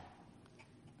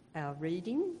Our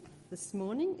reading this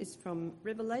morning is from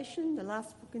Revelation, the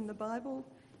last book in the Bible,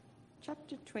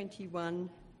 chapter 21,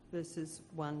 verses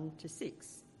 1 to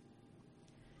 6.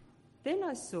 Then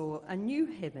I saw a new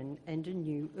heaven and a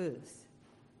new earth,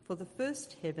 for the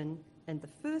first heaven and the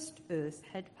first earth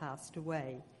had passed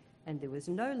away, and there was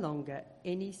no longer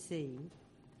any sea.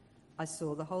 I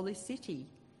saw the holy city,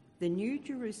 the new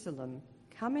Jerusalem,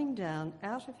 coming down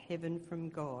out of heaven from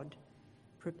God,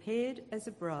 prepared as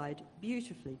a bride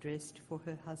beautifully dressed for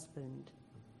her husband.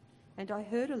 And I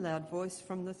heard a loud voice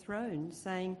from the throne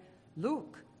saying,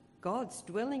 "Look, God's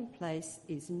dwelling place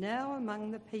is now among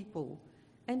the people,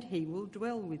 and he will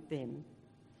dwell with them.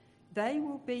 They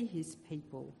will be his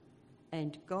people,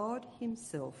 and God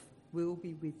himself will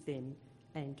be with them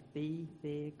and be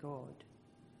their God.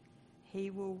 He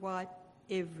will wipe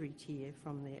every tear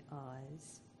from their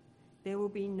eyes. There will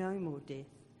be no more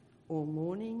death, or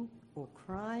mourning, or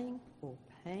crying, or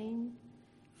pain,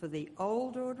 for the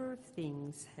old order of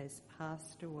things has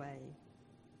passed away."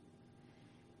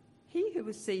 He who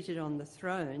was seated on the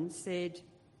throne said,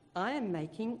 "I am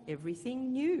making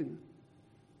everything new."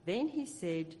 Then he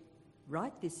said,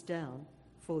 "Write this down,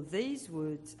 for these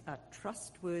words are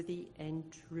trustworthy and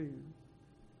true."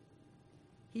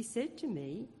 He said to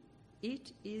me,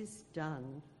 "It is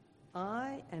done.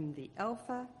 I am the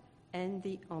Alpha and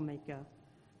the Omega,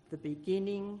 the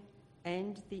beginning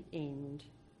and the end.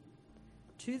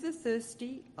 To the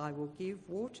thirsty I will give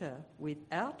water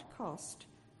without cost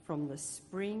from the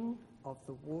spring of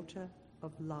the water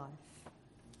of life."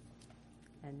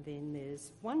 And then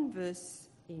there's one verse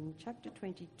in chapter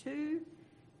 22,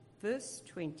 verse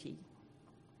 20.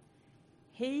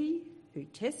 "He who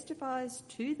testifies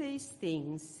to these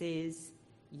things says,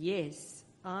 'Yes,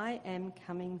 I am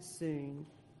coming soon.'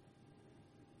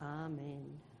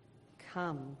 Amen.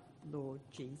 Come, Lord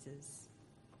Jesus."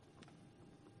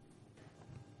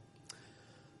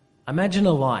 Imagine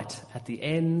a light at the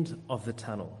end of the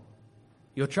tunnel.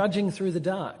 You're trudging through the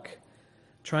dark,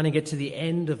 trying to get to the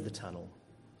end of the tunnel.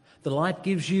 The light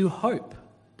gives you hope,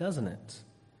 doesn't it?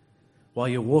 While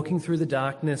you're walking through the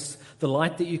darkness, the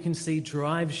light that you can see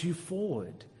drives you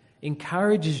forward,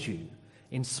 encourages you,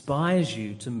 inspires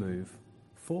you to move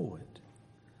forward.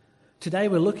 Today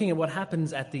we're looking at what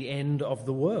happens at the end of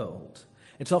the world.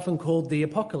 It's often called the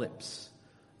apocalypse,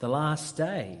 the last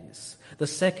days, the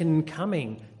second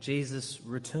coming, Jesus'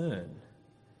 return.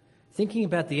 Thinking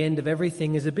about the end of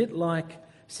everything is a bit like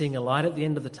seeing a light at the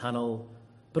end of the tunnel,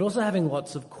 but also having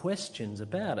lots of questions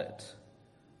about it.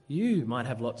 You might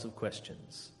have lots of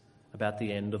questions about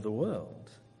the end of the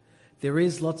world. There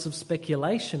is lots of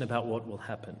speculation about what will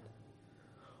happen.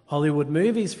 Hollywood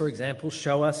movies, for example,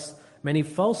 show us many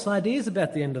false ideas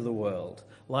about the end of the world,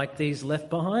 like these Left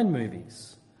Behind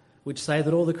movies, which say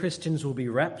that all the Christians will be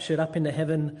raptured up into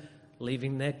heaven,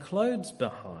 leaving their clothes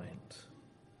behind.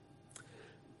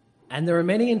 And there are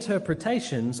many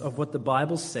interpretations of what the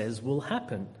Bible says will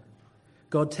happen.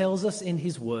 God tells us in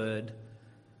his word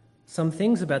some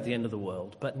things about the end of the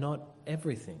world, but not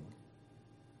everything.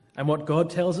 And what God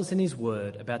tells us in his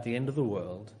word about the end of the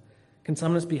world can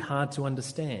sometimes be hard to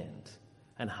understand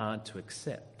and hard to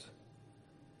accept.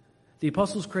 The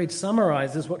Apostles' Creed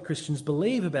summarizes what Christians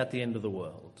believe about the end of the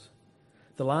world.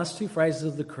 The last two phrases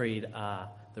of the Creed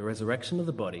are the resurrection of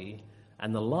the body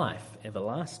and the life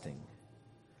everlasting.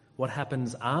 What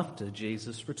happens after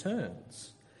Jesus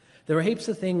returns? There are heaps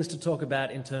of things to talk about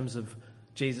in terms of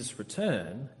Jesus'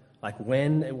 return, like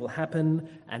when it will happen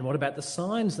and what about the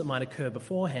signs that might occur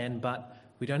beforehand, but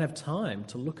we don't have time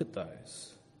to look at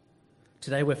those.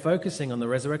 Today we're focusing on the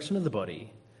resurrection of the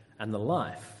body and the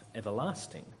life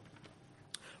everlasting.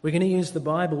 We're going to use the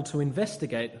Bible to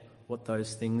investigate what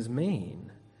those things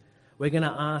mean. We're going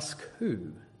to ask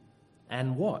who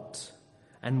and what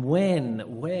and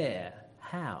when, where,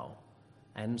 how,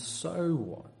 and so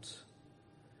what.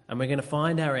 And we're going to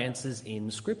find our answers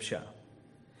in Scripture.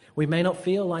 We may not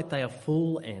feel like they are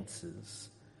full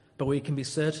answers, but we can be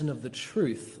certain of the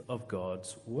truth of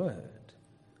God's word.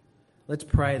 Let's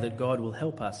pray that God will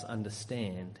help us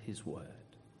understand his word.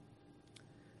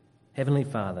 Heavenly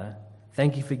Father,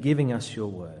 thank you for giving us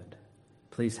your word.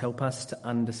 Please help us to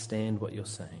understand what you're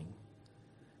saying.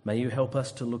 May you help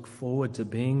us to look forward to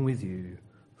being with you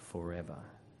forever.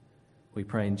 We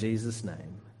pray in Jesus'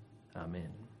 name.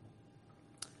 Amen.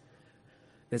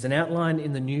 There's an outline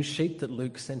in the news sheet that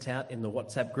Luke sent out in the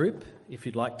WhatsApp group if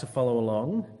you'd like to follow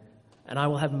along, and I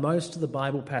will have most of the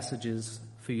Bible passages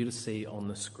for you to see on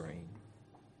the screen.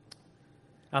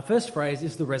 Our first phrase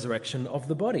is the resurrection of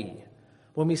the body.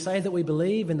 When we say that we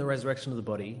believe in the resurrection of the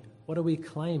body, what are we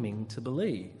claiming to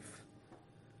believe?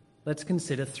 Let's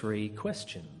consider three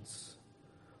questions.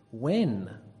 When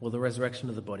will the resurrection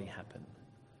of the body happen?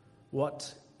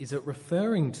 What is it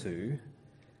referring to?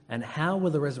 And how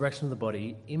will the resurrection of the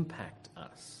body impact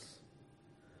us?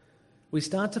 We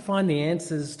start to find the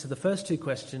answers to the first two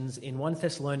questions in 1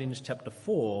 Thessalonians chapter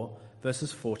 4,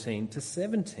 verses 14 to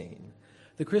 17.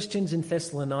 The Christians in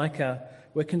Thessalonica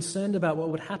were concerned about what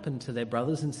would happen to their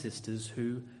brothers and sisters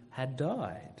who had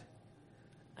died.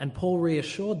 And Paul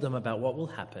reassured them about what will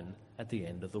happen at the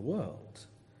end of the world.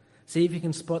 See if you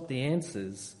can spot the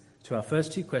answers to our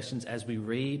first two questions as we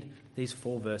read these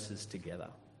 4 verses together.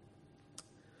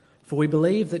 For we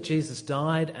believe that Jesus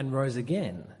died and rose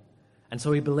again, and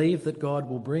so we believe that God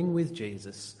will bring with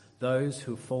Jesus those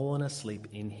who have fallen asleep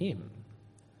in him.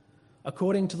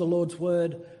 According to the Lord's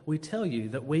word, we tell you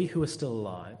that we who are still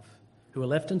alive, who are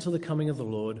left until the coming of the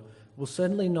Lord, will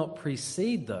certainly not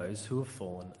precede those who have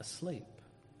fallen asleep.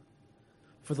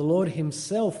 For the Lord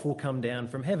himself will come down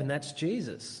from heaven, that's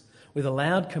Jesus, with a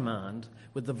loud command,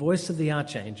 with the voice of the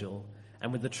archangel,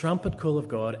 and with the trumpet call of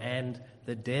God, and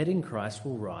the dead in Christ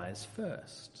will rise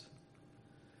first.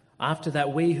 After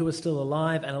that, we who are still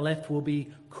alive and are left will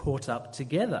be caught up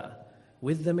together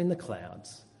with them in the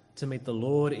clouds to meet the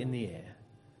Lord in the air,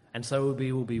 and so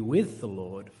we will be with the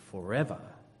Lord forever.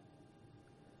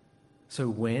 So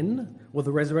when will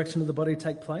the resurrection of the body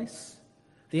take place?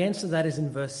 The answer to that is in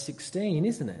verse 16,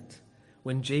 isn't it?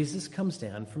 When Jesus comes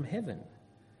down from heaven,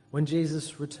 when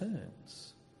Jesus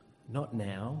returns. Not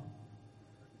now,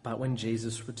 but when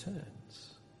Jesus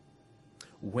returns.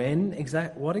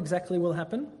 What exactly will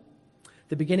happen?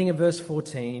 The beginning of verse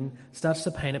 14 starts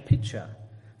to paint a picture.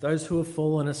 Those who have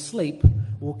fallen asleep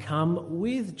will come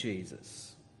with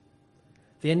Jesus.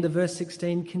 The end of verse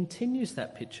 16 continues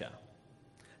that picture.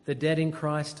 The dead in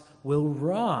Christ will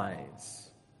rise.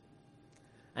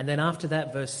 And then after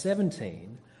that, verse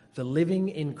 17, the living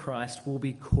in Christ will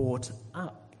be caught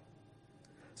up.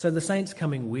 So the saints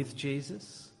coming with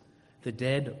Jesus, the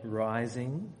dead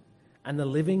rising, and the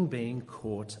living being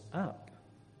caught up.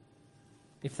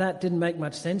 If that didn't make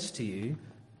much sense to you,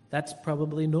 that's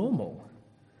probably normal.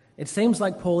 It seems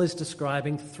like Paul is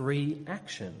describing 3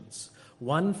 actions,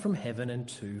 1 from heaven and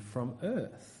 2 from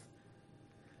earth.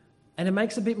 And it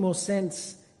makes a bit more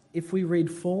sense if we read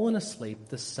fallen asleep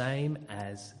the same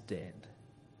as dead.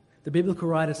 The biblical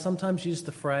writers sometimes use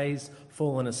the phrase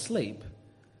fallen asleep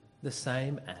the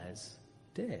same as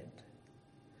dead.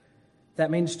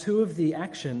 That means 2 of the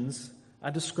actions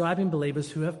are describing believers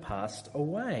who have passed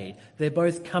away. They're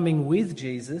both coming with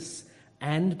Jesus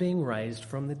and being raised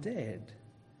from the dead.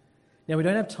 Now, we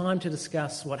don't have time to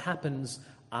discuss what happens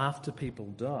after people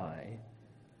die,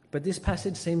 but this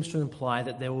passage seems to imply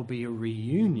that there will be a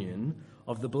reunion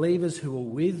of the believers who are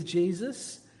with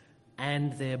Jesus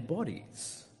and their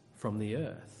bodies from the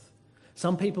earth.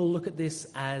 Some people look at this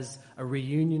as a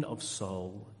reunion of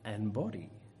soul and body.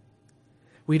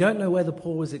 We don't know whether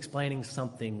Paul was explaining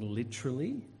something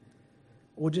literally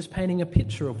or just painting a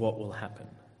picture of what will happen.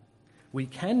 We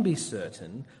can be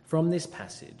certain from this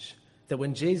passage that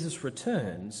when Jesus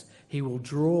returns, he will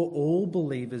draw all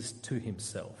believers to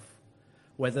himself,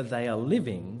 whether they are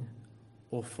living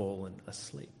or fallen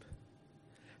asleep.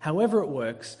 However it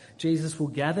works, Jesus will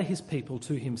gather his people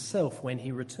to himself when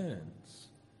he returns.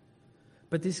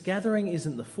 But this gathering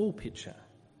isn't the full picture.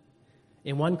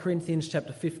 In 1 Corinthians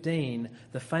chapter 15,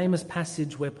 the famous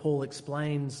passage where Paul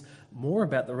explains more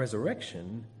about the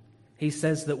resurrection, he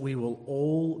says that we will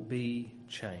all be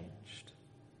changed.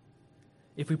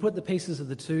 If we put the pieces of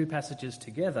the 2 passages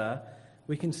together,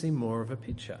 we can see more of a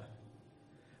picture.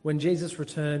 When Jesus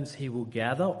returns, he will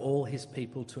gather all his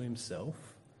people to himself,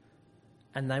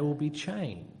 and they will be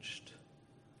changed,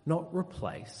 not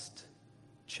replaced,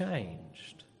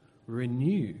 changed,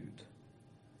 renewed.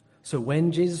 So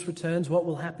when Jesus returns, what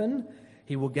will happen?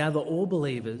 He will gather all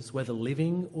believers, whether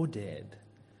living or dead,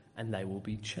 and they will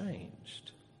be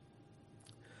changed.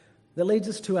 That leads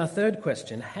us to our third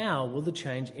question: how will the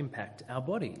change impact our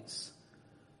bodies?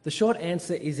 The short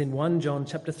answer is in 1 John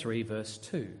chapter 3, verse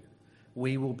 2.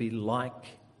 We will be like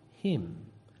him,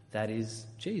 that is,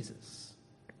 Jesus.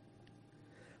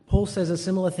 Paul says a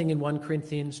similar thing in 1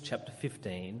 Corinthians chapter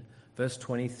 15, verse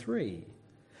 23,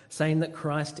 saying that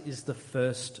Christ is the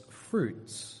first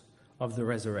fruits of the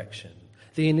resurrection,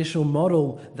 the initial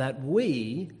model that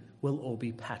we will all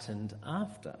be patterned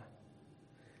after.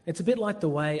 It's a bit like the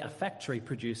way a factory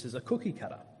produces a cookie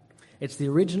cutter. It's the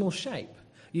original shape.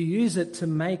 You use it to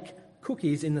make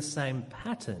cookies in the same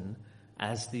pattern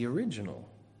as the original.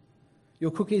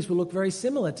 Your cookies will look very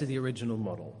similar to the original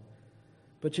model,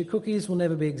 but your cookies will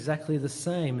never be exactly the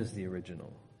same as the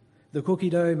original. The cookie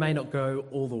dough may not go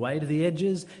all the way to the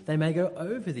edges, they may go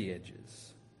over the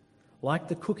edges. Like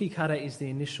the cookie cutter is the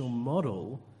initial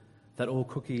model that all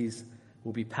cookies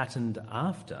will be patterned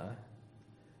after,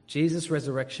 Jesus'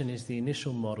 resurrection is the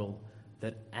initial model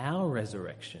that our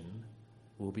resurrection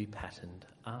will be patterned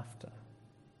after.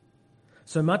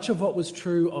 So much of what was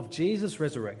true of Jesus'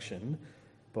 resurrection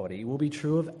body will be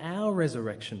true of our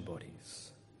resurrection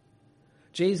bodies.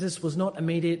 Jesus was not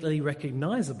immediately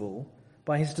recognizable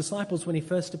by his disciples when he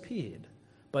first appeared,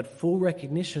 but full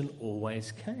recognition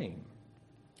always came.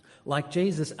 Like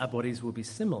Jesus, our bodies will be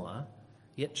similar,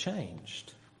 yet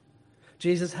changed.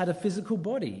 Jesus had a physical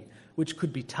body which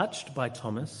could be touched by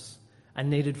Thomas and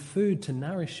needed food to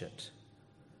nourish it,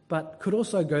 but could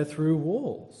also go through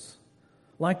walls.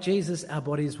 Like Jesus, our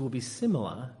bodies will be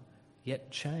similar, yet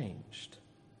changed.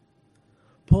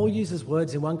 Paul uses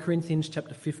words in 1 Corinthians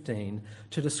chapter 15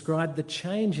 to describe the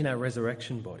change in our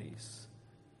resurrection bodies.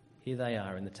 Here they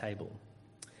are in the table.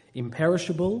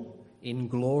 Imperishable, in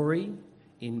glory,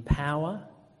 in power,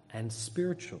 and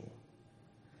spiritual.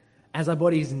 As our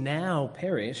bodies now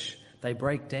perish, they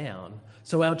break down.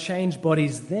 So our changed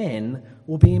bodies then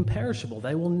will be imperishable.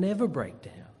 They will never break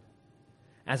down.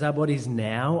 As our bodies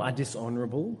now are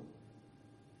dishonourable,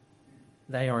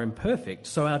 they are imperfect.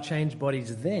 So our changed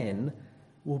bodies then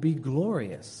will be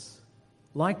glorious.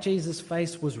 Like Jesus'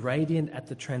 face was radiant at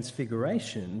the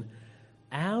transfiguration,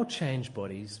 our changed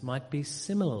bodies might be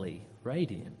similarly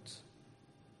radiant.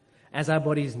 As our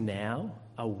bodies now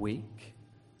are weak,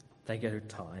 they get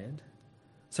tired.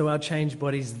 So our changed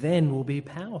bodies then will be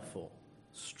powerful,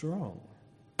 strong.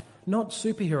 Not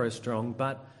superhero strong,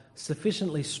 but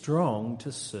sufficiently strong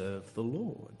to serve the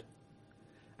Lord.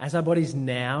 As our bodies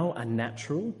now are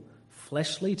natural,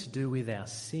 fleshly to do with our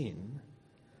sin,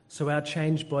 so our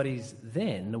changed bodies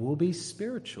then will be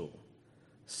spiritual,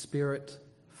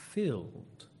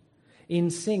 spirit-filled, in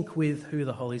sync with who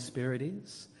the Holy Spirit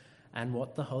is and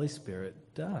what the Holy Spirit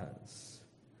does.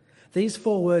 These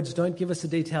 4 words don't give us a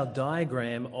detailed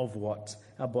diagram of what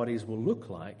our bodies will look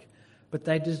like, but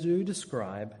they do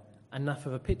describe enough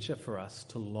of a picture for us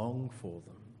to long for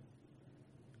them.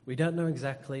 We don't know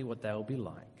exactly what they will be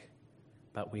like,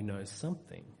 but we know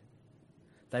something.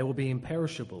 They will be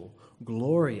imperishable,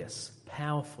 glorious,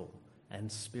 powerful, and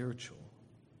spiritual.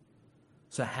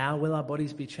 So how will our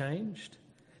bodies be changed?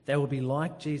 They will be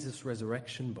like Jesus'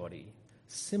 resurrection body,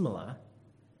 similar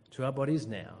to our bodies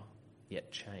now,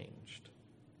 yet changed.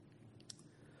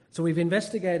 So we've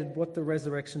investigated what the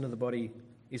resurrection of the body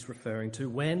is referring to,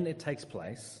 when it takes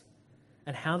place,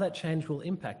 and how that change will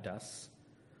impact us.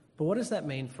 But what does that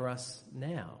mean for us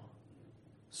now?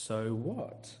 So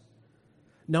what?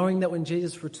 Knowing that when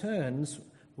Jesus returns,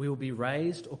 we will be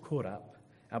raised or caught up,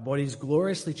 our bodies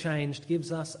gloriously changed,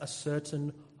 gives us a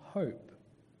certain hope,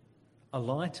 a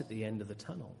light at the end of the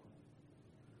tunnel.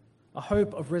 A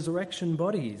hope of resurrection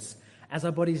bodies. As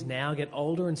our bodies now get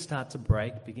older and start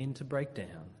to begin to break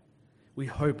down, we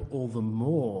hope all the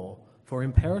more for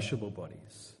imperishable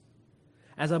bodies.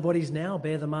 As our bodies now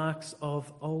bear the marks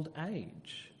of old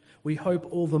age, we hope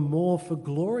all the more for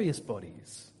glorious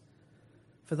bodies.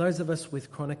 For those of us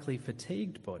with chronically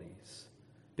fatigued bodies,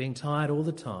 being tired all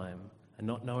the time and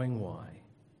not knowing why,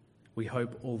 we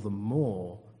hope all the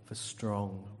more for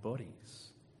strong bodies.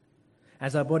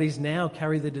 As our bodies now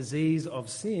carry the disease of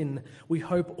sin, we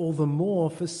hope all the more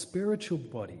for spiritual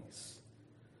bodies.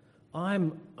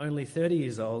 I'm only 30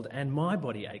 years old and my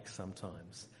body aches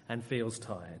sometimes and feels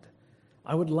tired.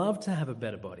 I would love to have a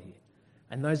better body,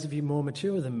 and those of you more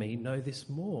mature than me know this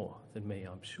more than me,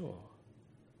 I'm sure.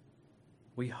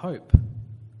 We hope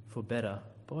for better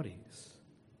bodies.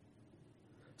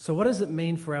 So what does it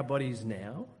mean for our bodies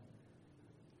now?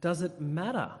 Does it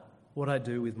matter what I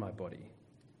do with my body?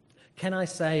 Can I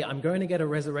say I'm going to get a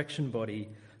resurrection body,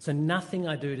 so nothing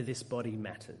I do to this body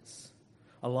matters?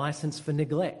 A license for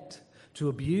neglect, to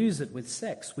abuse it with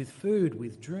sex, with food,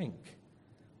 with drink.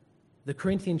 The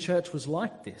Corinthian church was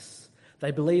like this.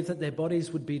 They believed that their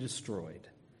bodies would be destroyed,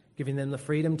 giving them the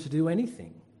freedom to do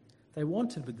anything they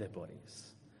wanted with their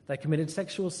bodies. They committed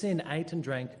sexual sin, ate and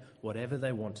drank whatever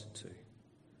they wanted to.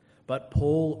 But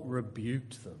Paul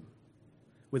rebuked them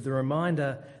with the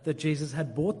reminder that Jesus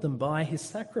had bought them by his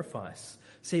sacrifice.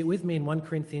 See it with me in 1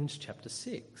 Corinthians chapter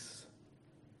 6.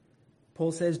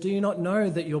 Paul says, "Do you not know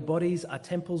that your bodies are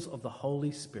temples of the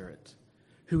Holy Spirit,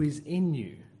 who is in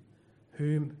you,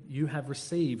 whom you have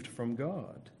received from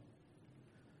God?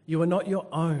 You are not your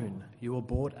own, you were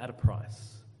bought at a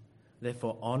price.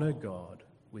 Therefore honour God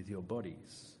with your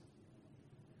bodies."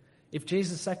 If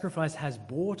Jesus' sacrifice has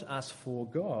bought us for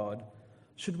God,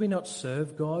 should we not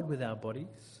serve God with our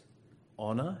bodies?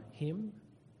 Honour him?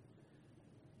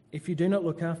 If you do not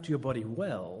look after your body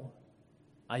well,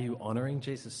 are you honouring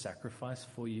Jesus' sacrifice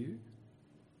for you?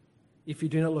 If you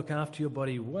do not look after your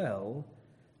body well,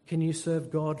 can you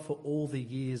serve God for all the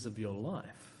years of your life?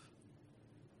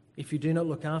 If you do not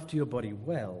look after your body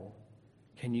well,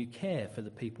 can you care for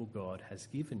the people God has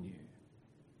given you?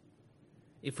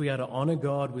 If we are to honour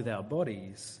God with our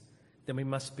bodies, then we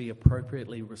must be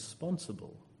appropriately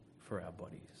responsible for our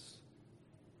bodies.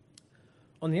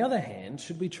 On the other hand,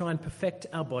 should we try and perfect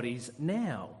our bodies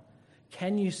now?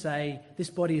 Can you say, this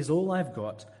body is all I've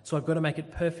got, so I've got to make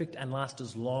it perfect and last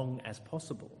as long as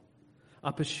possible?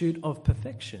 A pursuit of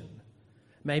perfection,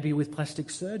 maybe with plastic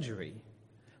surgery,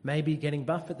 maybe getting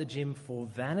buff at the gym for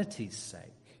vanity's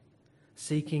sake,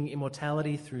 seeking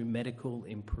immortality through medical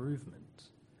improvement.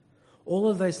 All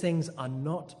of those things are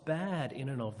not bad in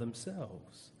and of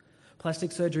themselves.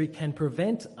 Plastic surgery can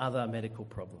prevent other medical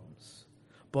problems.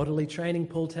 Bodily training,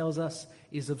 Paul tells us,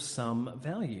 is of some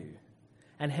value,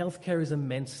 and healthcare is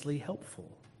immensely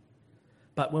helpful.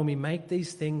 But when we make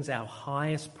these things our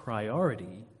highest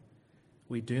priority,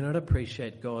 we do not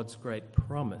appreciate God's great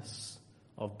promise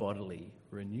of bodily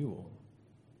renewal.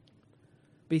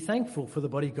 Be thankful for the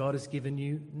body God has given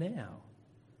you now,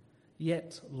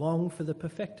 yet long for the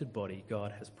perfected body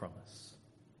God has promised.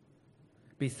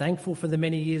 Be thankful for the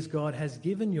many years God has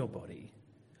given your body,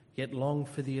 yet long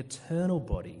for the eternal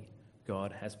body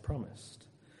God has promised.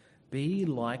 Be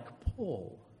like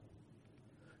Paul,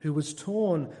 who was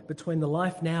torn between the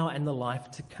life now and the life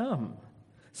to come,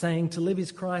 saying to live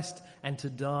is Christ and to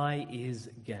die is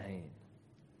gain.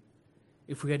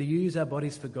 If we are to use our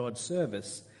bodies for God's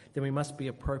service, then we must be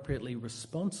appropriately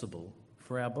responsible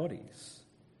for our bodies.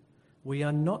 We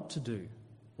are not to do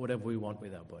whatever we want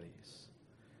with our bodies.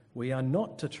 We are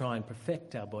not to try and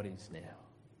perfect our bodies now.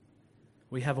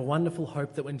 We have a wonderful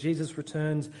hope that when Jesus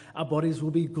returns, our bodies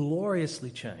will be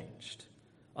gloriously changed,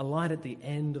 a light at the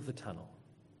end of the tunnel.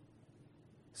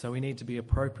 So we need to be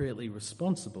appropriately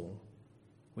responsible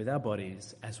with our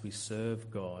bodies as we serve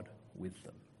God with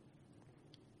them.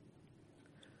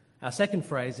 Our second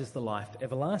phrase is the life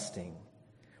everlasting.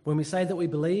 When we say that we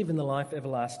believe in the life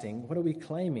everlasting, what are we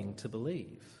claiming to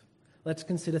believe? Let's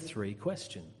consider three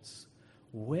questions.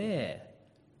 Where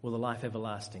will the life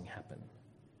everlasting happen?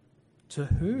 To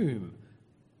whom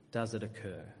does it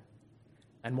occur?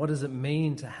 And what does it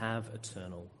mean to have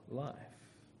eternal life?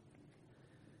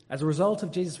 As a result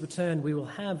of Jesus' return, we will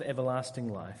have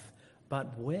everlasting life.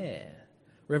 But where?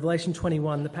 Revelation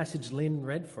 21, the passage Lynn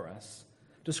read for us,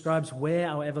 describes where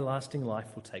our everlasting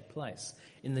life will take place,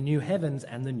 in the new heavens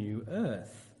and the new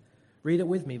earth. Read it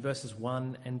with me, verses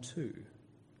 1 and 2.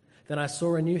 Then I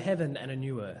saw a new heaven and a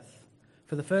new earth,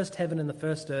 for the first heaven and the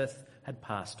first earth had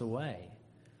passed away,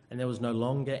 and there was no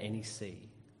longer any sea.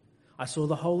 I saw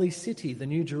the holy city, the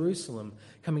new Jerusalem,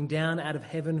 coming down out of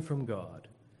heaven from God,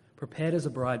 prepared as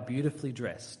a bride beautifully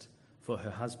dressed for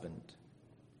her husband.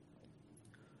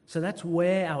 So that's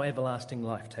where our everlasting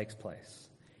life takes place,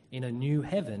 in a new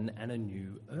heaven and a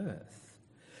new earth.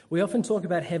 We often talk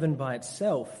about heaven by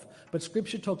itself, but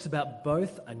Scripture talks about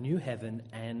both a new heaven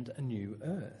and a new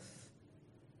earth.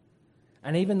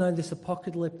 And even though this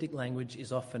apocalyptic language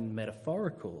is often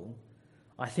metaphorical,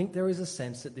 I think there is a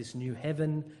sense that this new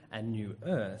heaven and new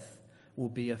earth will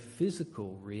be a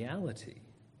physical reality.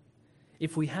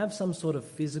 If we have some sort of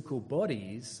physical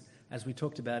bodies, as we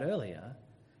talked about earlier,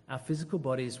 our physical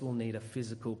bodies will need a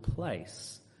physical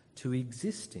place to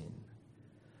exist in.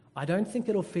 I don't think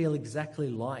it'll feel exactly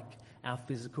like our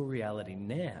physical reality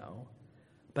now,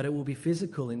 but it will be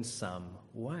physical in some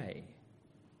way.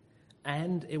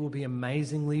 And it will be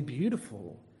amazingly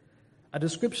beautiful. A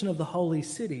description of the holy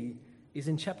city is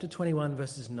in chapter 21,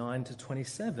 verses 9 to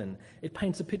 27. It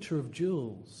paints a picture of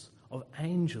jewels, of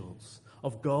angels,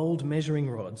 of gold measuring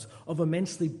rods, of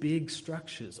immensely big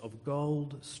structures, of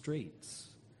gold streets.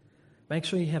 Make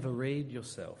sure you have a read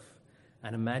yourself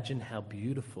and imagine how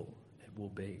beautiful it will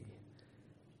be.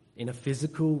 In a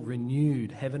physical,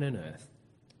 renewed heaven and earth,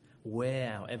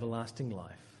 where our everlasting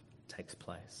life takes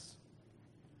place.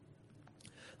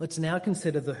 Let's now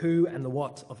consider the who and the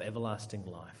what of everlasting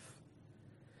life.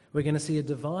 We're going to see a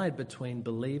divide between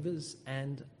believers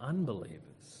and unbelievers.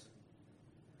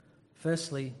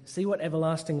 Firstly, see what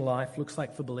everlasting life looks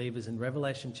like for believers in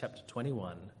Revelation chapter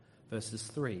 21, verses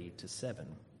 3 to 7.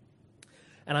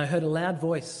 And I heard a loud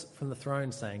voice from the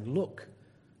throne saying, "Look,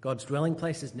 God's dwelling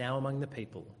place is now among the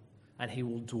people, and he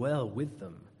will dwell with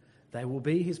them. They will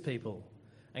be his people,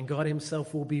 and God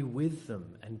himself will be with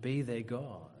them and be their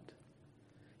God.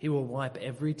 He will wipe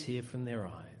every tear from their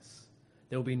eyes.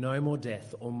 There will be no more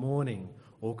death or mourning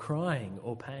or crying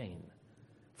or pain,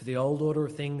 for the old order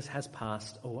of things has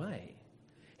passed away.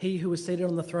 He who was seated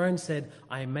on the throne said,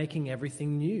 'I am making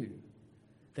everything new.'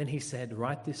 Then he said,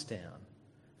 'Write this down,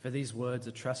 for these words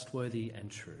are trustworthy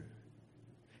and true.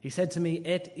 He said to me,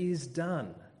 "It is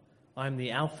done. I am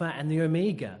the Alpha and the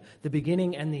Omega, the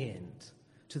beginning and the end.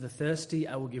 To the thirsty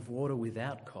I will give water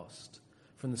without cost,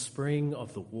 from the spring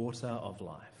of the water of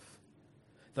life.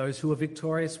 Those who are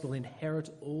victorious will inherit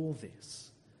all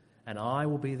this, and I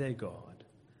will be their God,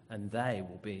 and they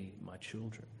will be my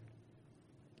children."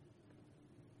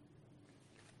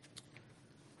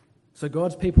 So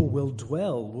God's people will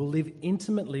live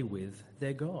intimately with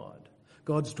their God.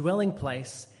 God's dwelling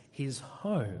place, his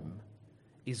home,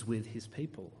 is with his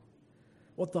people.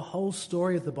 What the whole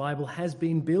story of the Bible has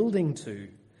been building to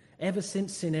ever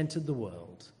since sin entered the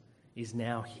world is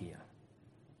now here.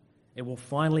 It will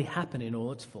finally happen in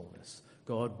all its fullness.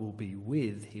 God will be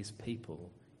with his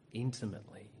people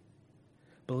intimately.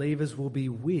 Believers will be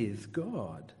with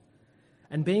God.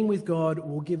 And being with God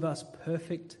will give us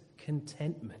perfect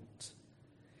contentment.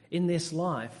 In this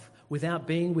life, without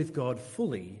being with God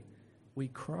fully, we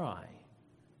cry,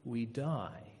 we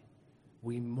die,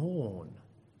 we mourn,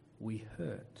 we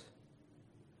hurt.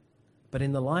 But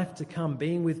in the life to come,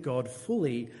 being with God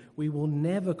fully, we will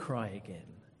never cry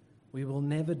again. We will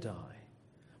never die.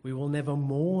 We will never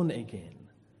mourn again.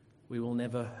 We will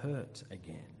never hurt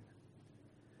again.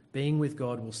 Being with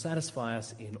God will satisfy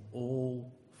us in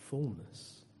all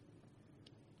fullness.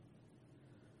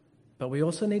 But we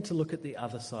also need to look at the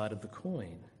other side of the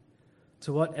coin,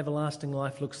 to what everlasting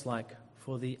life looks like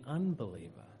for the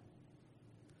unbeliever.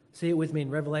 See it with me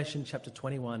in Revelation chapter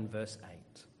 21, verse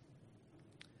 8.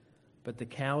 "But the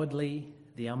cowardly,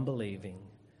 the unbelieving,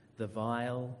 the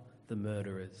vile, the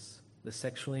murderers, the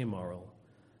sexually immoral,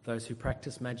 those who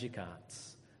practice magic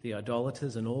arts, the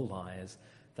idolaters and all liars,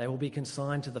 they will be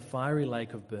consigned to the fiery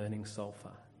lake of burning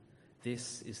sulfur.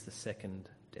 This is the second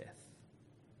death."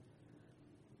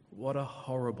 What a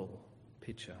horrible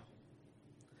picture.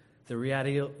 The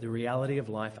reality of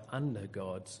life under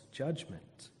God's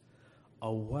judgment,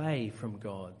 away from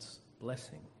God's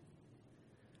blessing.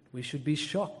 We should be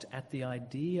shocked at the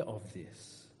idea of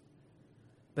this.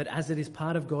 But as it is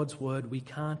part of God's word, we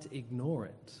can't ignore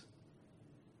it.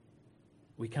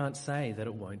 We can't say that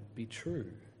it won't be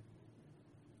true.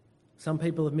 Some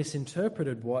people have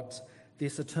misinterpreted what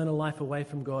this eternal life away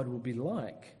from God will be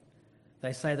like.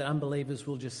 They say that unbelievers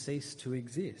will just cease to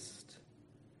exist.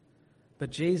 But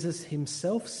Jesus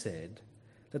himself said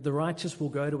that the righteous will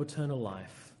go to eternal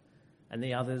life and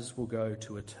the others will go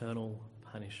to eternal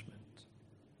punishment.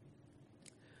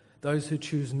 Those who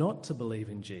choose not to believe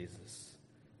in Jesus,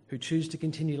 who choose to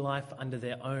continue life under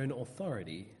their own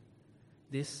authority,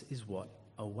 this is what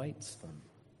awaits them.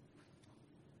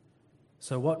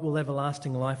 So what will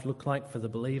everlasting life look like for the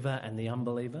believer and the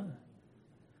unbeliever?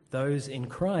 Those in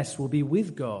Christ will be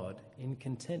with God in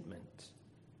contentment.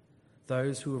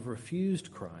 Those who have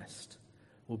refused Christ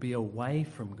will be away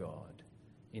from God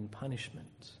in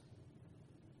punishment.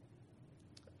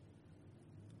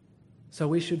 So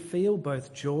we should feel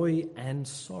both joy and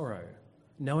sorrow,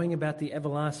 knowing about the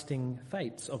everlasting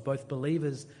fates of both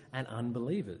believers and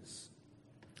unbelievers.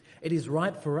 It is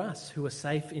right for us who are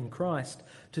safe in Christ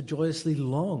to joyously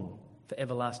long for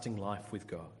everlasting life with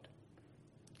God.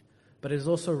 But it is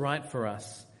also right for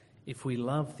us, if we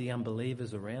love the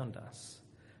unbelievers around us,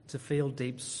 to feel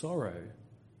deep sorrow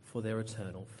for their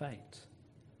eternal fate.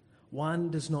 One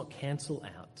does not cancel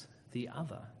out the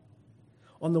other.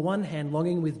 On the one hand,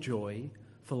 longing with joy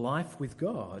for life with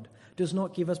God does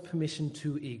not give us permission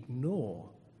to ignore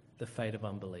the fate of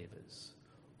unbelievers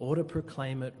or to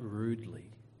proclaim it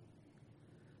rudely.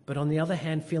 But on the other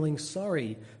hand, feeling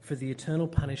sorry for the eternal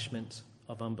punishment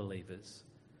of unbelievers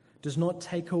does not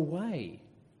take away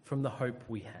from the hope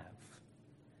we have.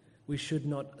 We should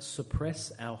not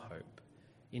suppress our hope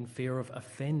in fear of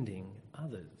offending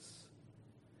others.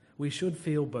 We should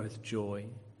feel both joy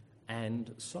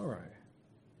and sorrow.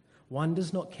 One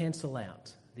does not cancel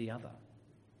out the other.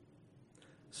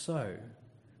 So,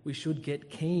 we should get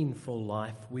keen for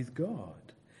life with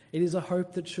God. It is a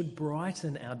hope that should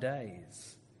brighten our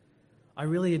days. I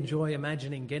really enjoy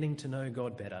imagining getting to know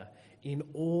God better in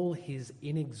all his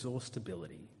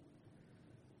inexhaustibility.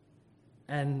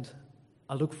 And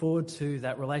I look forward to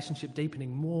that relationship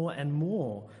deepening more and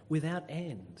more without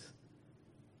end.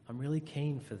 I'm really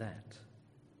keen for that.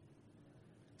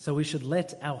 So we should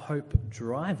let our hope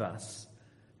drive us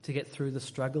to get through the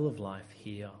struggle of life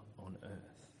here on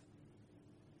earth.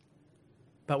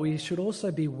 But we should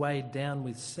also be weighed down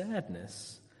with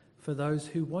sadness for those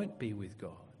who won't be with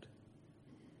God.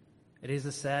 It is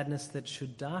a sadness that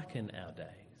should darken our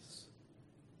days.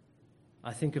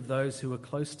 I think of those who are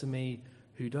close to me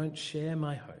who don't share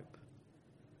my hope,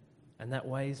 and that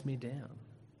weighs me down.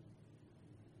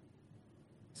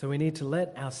 So we need to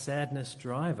let our sadness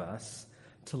drive us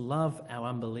to love our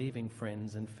unbelieving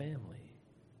friends and family.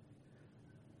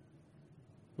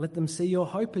 Let them see your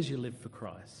hope as you live for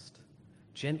Christ.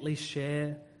 Gently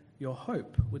share your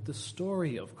hope with the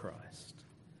story of Christ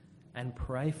and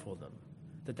pray for them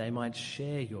that they might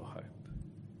share your hope.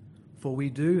 For we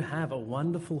do have a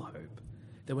wonderful hope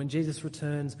that when Jesus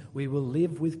returns, we will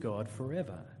live with God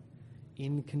forever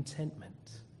in contentment.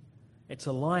 It's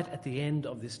a light at the end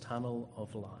of this tunnel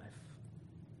of life.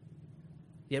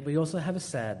 Yet we also have a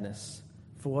sadness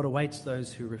for what awaits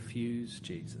those who refuse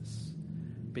Jesus,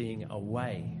 being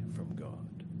away from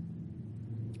God.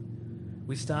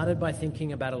 We started by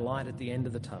thinking about a light at the end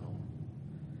of the tunnel.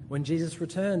 When Jesus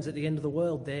returns at the end of the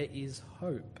world, there is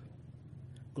hope,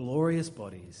 glorious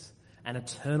bodies, and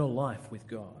eternal life with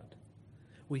God.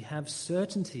 We have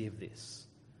certainty of this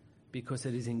because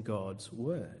it is in God's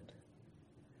word.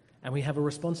 And we have a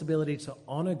responsibility to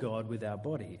honour God with our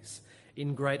bodies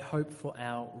in great hope for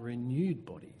our renewed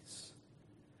bodies.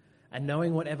 And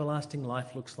knowing what everlasting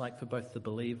life looks like for both the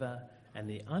believer and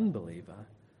the unbeliever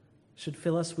should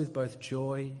fill us with both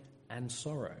joy and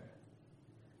sorrow.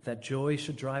 That joy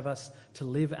should drive us to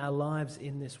live our lives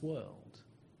in this world,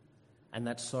 and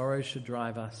that sorrow should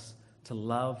drive us to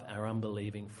love our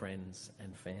unbelieving friends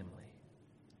and family.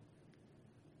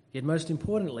 Yet most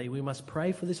importantly, we must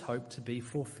pray for this hope to be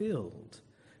fulfilled,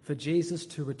 for Jesus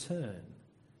to return.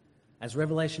 As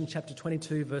Revelation chapter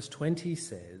 22 verse 20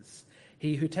 says,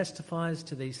 "He who testifies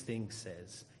to these things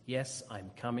says, 'Yes,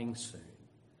 I'm coming soon.'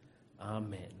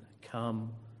 Amen.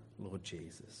 Come, Lord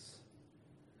Jesus."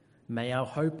 May our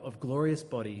hope of glorious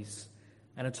bodies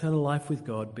and eternal life with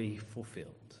God be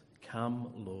fulfilled.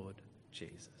 Come, Lord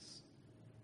Jesus.